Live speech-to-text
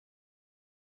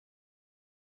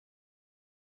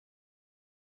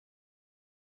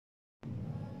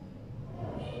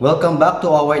Welcome back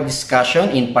to our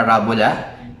discussion in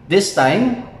Parabola. This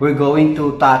time, we're going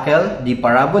to tackle the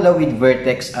parabola with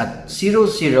vertex at 0,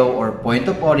 0 or point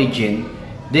of origin.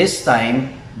 This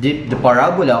time, the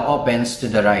parabola opens to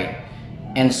the right.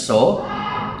 And so,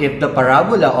 if the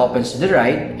parabola opens to the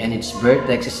right and its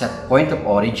vertex is at point of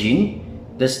origin,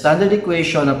 the standard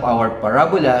equation of our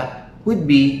parabola would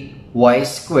be y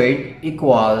squared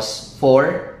equals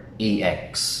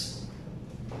 4ax.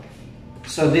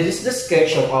 So this is the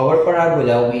sketch of our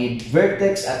parabola with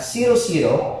vertex at 0,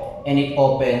 0 and it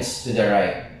opens to the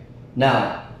right.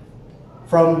 Now,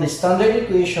 from the standard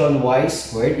equation y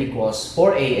squared equals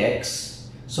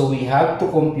 4ax, so we have to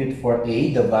compute for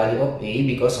a, the value of a,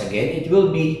 because again, it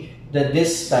will be the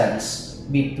distance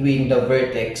between the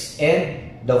vertex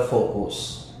and the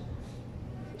focus.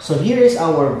 So here is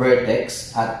our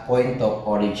vertex at point of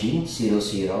origin, 0,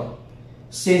 0.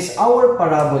 Since our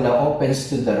parabola opens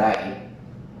to the right,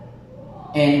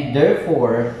 and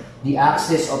therefore, the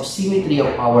axis of symmetry of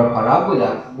our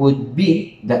parabola would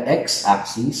be the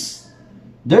x-axis.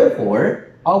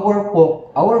 Therefore,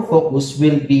 our focus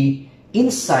will be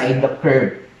inside the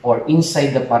curve or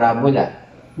inside the parabola,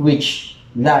 which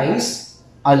lies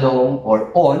along or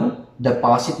on the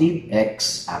positive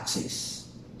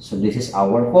x-axis. So this is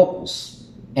our focus.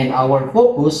 And our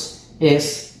focus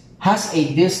has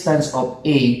a distance of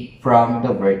a from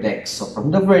the vertex. So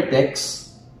from the vertex,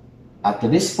 to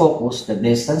this focus, the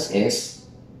distance is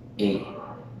a.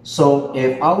 So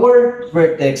if our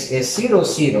vertex is 0,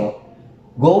 0,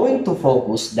 going to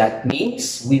focus, that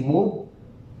means we move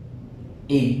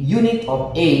a unit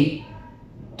of a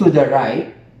to the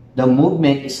right. The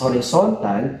movement is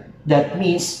horizontal. That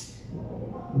means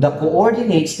the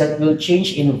coordinates that will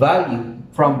change in value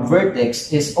from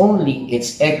vertex is only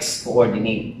its x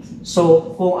coordinate.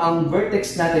 So kung ang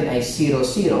vertex natin ay 0,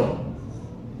 0,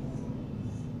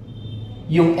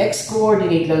 yung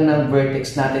x-coordinate lang ng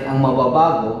vertex natin ang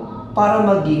mababago para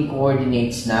maging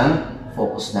coordinates ng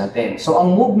focus natin. So,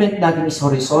 ang movement natin is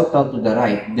horizontal to the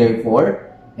right.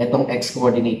 Therefore, itong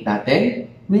x-coordinate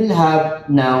natin will have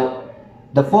now,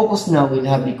 the focus now will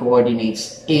have the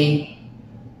coordinates a,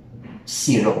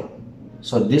 0.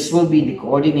 So, this will be the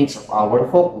coordinates of our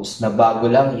focus na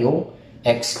bago lang yung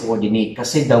x-coordinate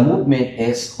kasi the movement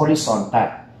is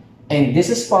horizontal. And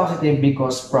this is positive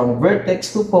because from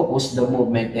vertex to focus, the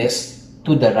movement is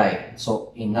to the right.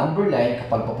 So, in number line,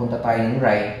 kapag papunta tayo ng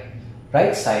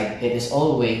right side, it is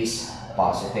always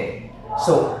positive.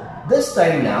 So, this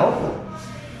time now,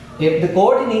 if the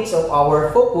coordinates of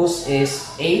our focus is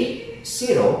a,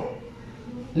 0,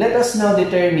 let us now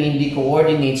determine the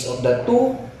coordinates of the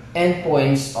two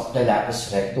endpoints of the latus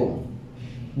rectum.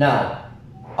 Now,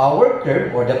 our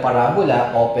curve or the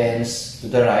parabola opens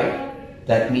to the right.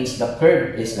 That means the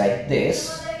curve is like this.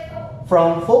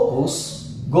 From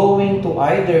focus, going to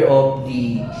either of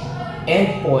the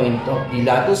endpoint of the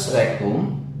latus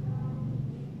rectum,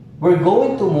 we're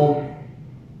going to move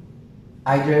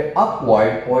either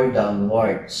upward or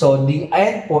downward. So the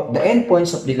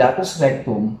endpoints of the latus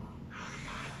rectum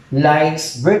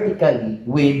lies vertically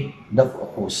with the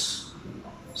focus.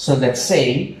 So let's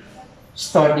say,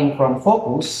 starting from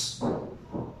focus,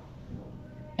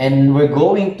 and we're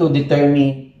going to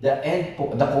determine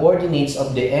the coordinates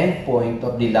of the endpoint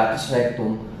of the latus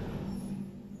rectum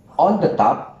on the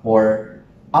top or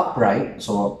upright.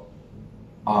 So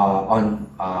on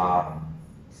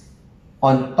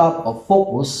top of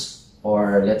focus,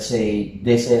 or let's say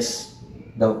this is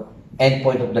the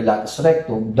endpoint of the latus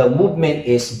rectum. The movement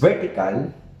is vertical.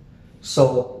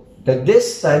 So the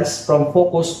distance from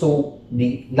focus to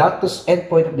the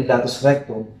endpoint of the latus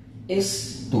rectum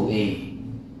is 2a.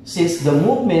 Since the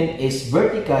movement is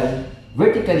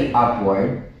vertically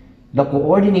upward, the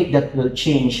coordinate that will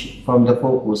change from the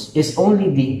focus is only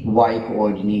the y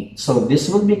coordinate. So this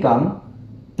will become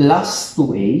plus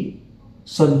 2a.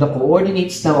 So the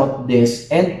coordinates now of this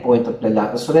endpoint of the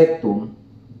latus rectum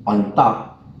on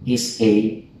top is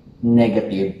a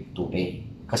negative 2a.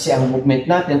 Kasi ang movement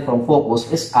natin from focus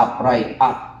is upward,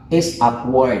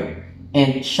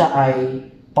 and siya ay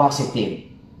positive.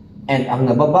 And ang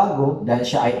nababago, dahil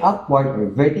siya ay upward or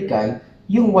vertical,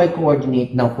 yung y-coordinate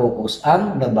ng focus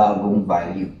ang nabagong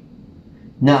value.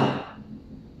 Now,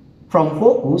 from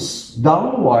focus,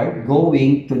 downward,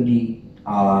 going to the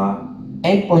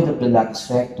endpoint of the latus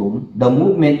rectum, the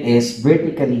movement is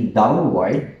vertically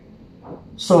downward.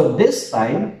 So this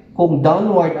time, kung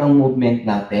downward ang movement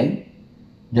natin,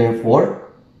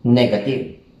 therefore,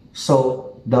 negative.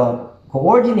 So, the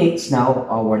coordinates now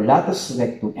of our latus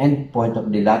rectum, endpoint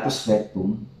of the latus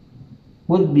rectum,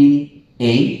 would be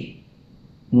a,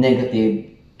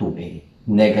 negative 2a.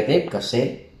 Negative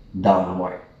kasi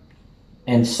downward.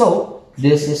 And so,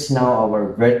 this is now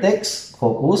our vertex,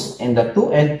 focus, and the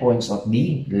two endpoints of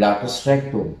the latus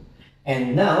rectum.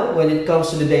 And now, when it comes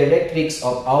to the directrix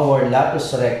of our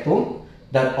latus rectum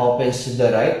that opens to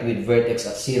the right with vertex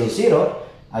at 0, 0,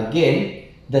 again,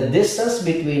 the distance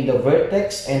between the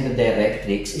vertex and the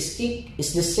directrix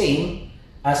is the same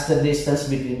as the distance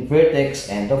between vertex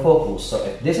and the focus. So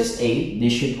if this is A,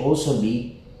 this should also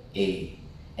be A.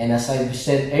 And as I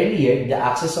said earlier, the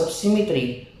axis of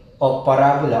symmetry of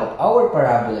parabola, of our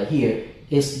parabola here,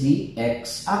 is the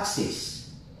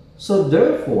x-axis. So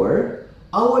therefore,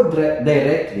 our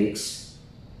directrix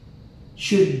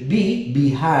should be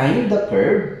behind the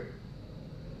curve.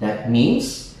 That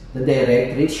means the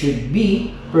directrix should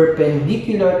be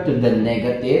perpendicular to the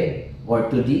negative or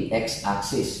to the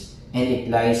x-axis. And it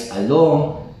lies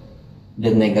along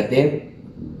the negative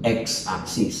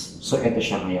x-axis. So, ito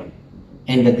siya ngayon.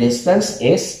 And the distance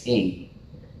is A.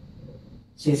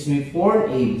 Since we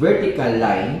form a vertical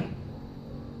line,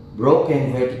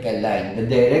 broken vertical line, the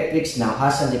directrix now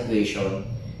has an equation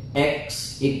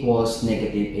x equals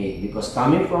negative A. Because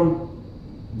coming from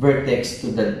vertex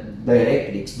to the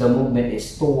directrix, the movement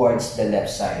is towards the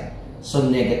left side. So,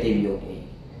 negative yung A.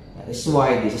 That is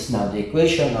why this is now the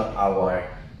equation of our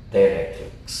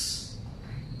directrix.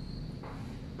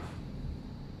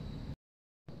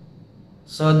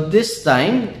 So this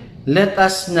time, let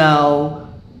us now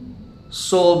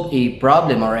solve a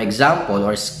problem or example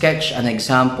or sketch an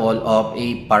example of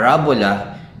a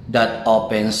parabola that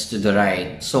opens to the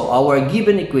right. So our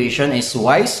given equation is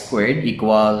y squared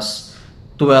equals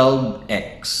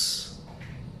 12x.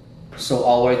 So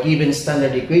our given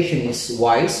standard equation is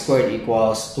y squared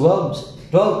equals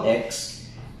 12x.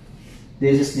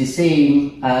 This is the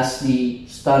same as the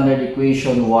standard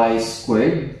equation y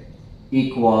squared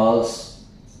equals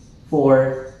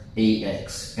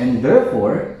 4ax. And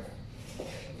therefore,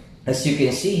 as you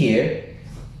can see here,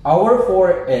 our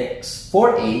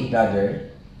 4a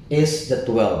rather, is the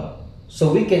 12.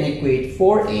 So we can equate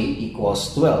 4a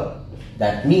equals 12.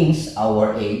 That means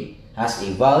our a has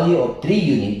a value of 3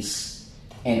 units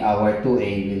and our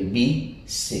 2a will be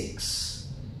 6.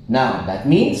 Now, that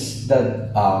means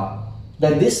that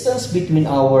the distance between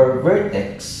our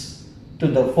vertex to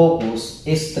the focus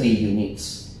is 3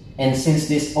 units. And since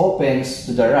this opens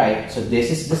to the right, so this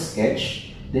is the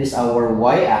sketch, this is our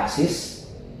y-axis,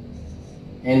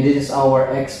 and this is our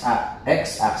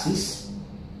x-axis.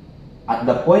 At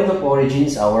the point of origin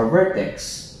is our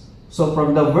vertex. So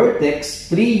from the vertex,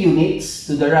 3 units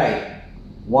to the right,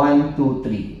 1, 2,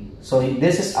 3. So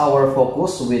this is our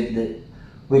focus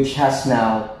which has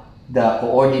now the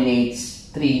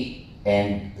coordinates 3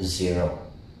 and 0.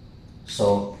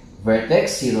 So,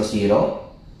 vertex 0,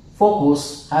 0.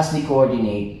 Focus has the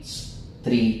coordinates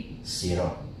 3,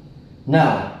 0.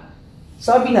 Now,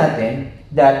 sabi natin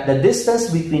that the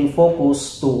distance between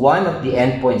focus to one of the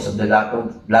endpoints of the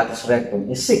latus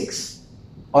rectum is 6.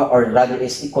 Or rather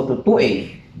is equal to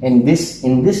 2a. And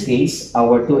in this case,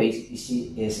 our 2a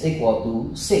is equal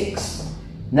to 6.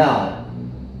 Now,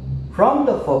 from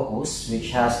the focus, which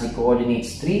has the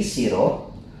coordinates 3, 0,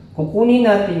 kukunin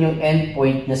natin yung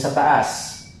endpoint na sa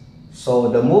taas. So,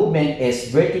 the movement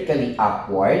is vertically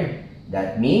upward.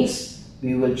 That means,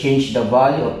 we will change the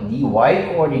value of the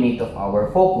y-coordinate of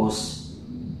our focus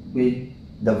with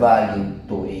the value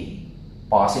 2a.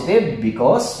 Positive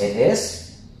because it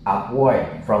is upward,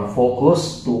 from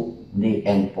focus to the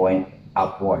endpoint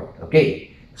upward.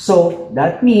 Okay, so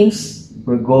that means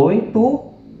we're going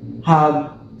to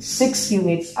have 6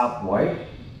 units upward.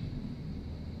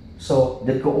 So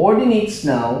the coordinates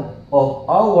now of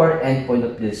our endpoint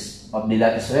of the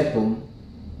latus rectum,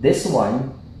 this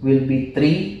one will be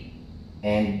 3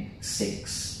 and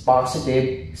 6.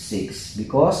 Positive 6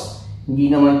 because hindi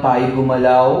naman tayo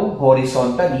gumalaw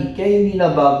horizontally kaya hindi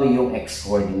na bago yung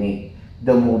x-coordinate.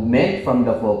 The movement from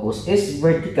the focus is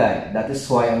vertical. That is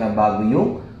why ang nabago yung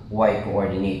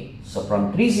y-coordinate. So from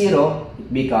 3, 0,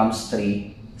 it becomes 3,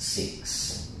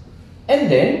 6. And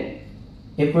then,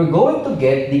 if we're going to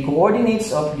get the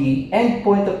coordinates of the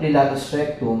endpoint of the latus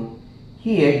rectum,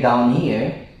 here, down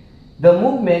here, the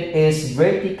movement is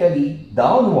vertically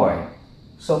downward.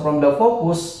 So from the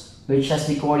focus, which has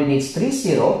the coordinates 3,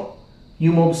 0,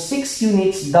 you move 6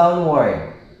 units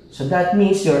downward. So that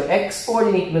means your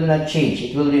x-coordinate will not change.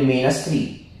 It will remain as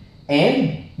 3.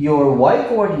 And your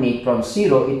y-coordinate from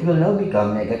 0, it will now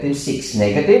become negative 6.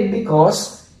 Negative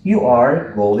because you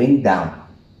are going down.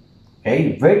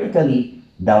 Okay, vertically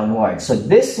downward. So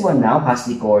this one now has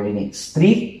the coordinates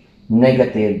 3,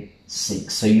 negative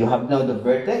 6. So you have now the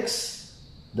vertex,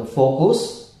 the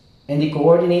focus, and the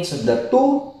coordinates of the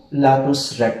two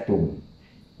latus rectum.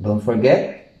 Don't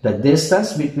forget, the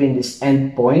distance between this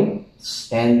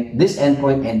endpoints and this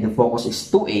endpoint and the focus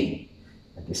is 2a,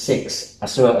 that is 6,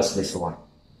 as well as this one.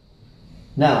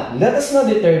 Now, let us now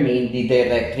determine the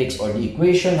directrix or the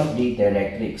equation of the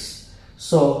directrix.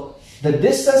 So, the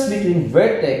distance between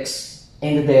vertex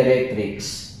and the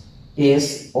directrix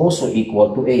is also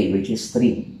equal to a, which is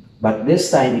 3. But this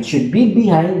time, it should be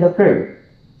behind the curve.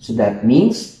 So that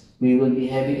means we will be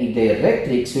having a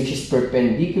directrix which is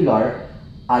perpendicular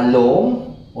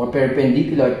along or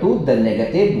perpendicular to the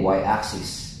negative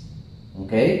y-axis.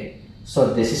 Okay?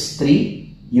 So this is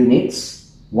 3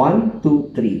 units. 1,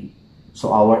 2, 3.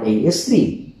 So our A is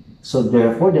 3. So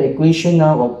therefore, the equation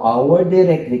now of our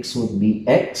directrix would be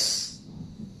x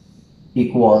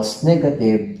equals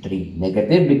negative 3.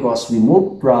 Negative because we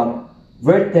move from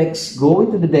vertex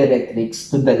going to the directrix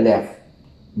to the left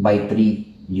by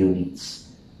 3 units.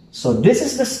 So this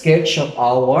is the sketch of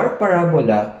our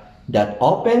parabola that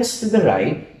opens to the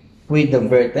right with the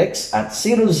vertex at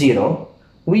 0, 0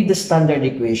 with the standard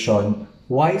equation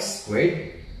y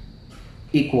squared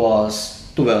equals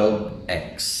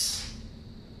 12x.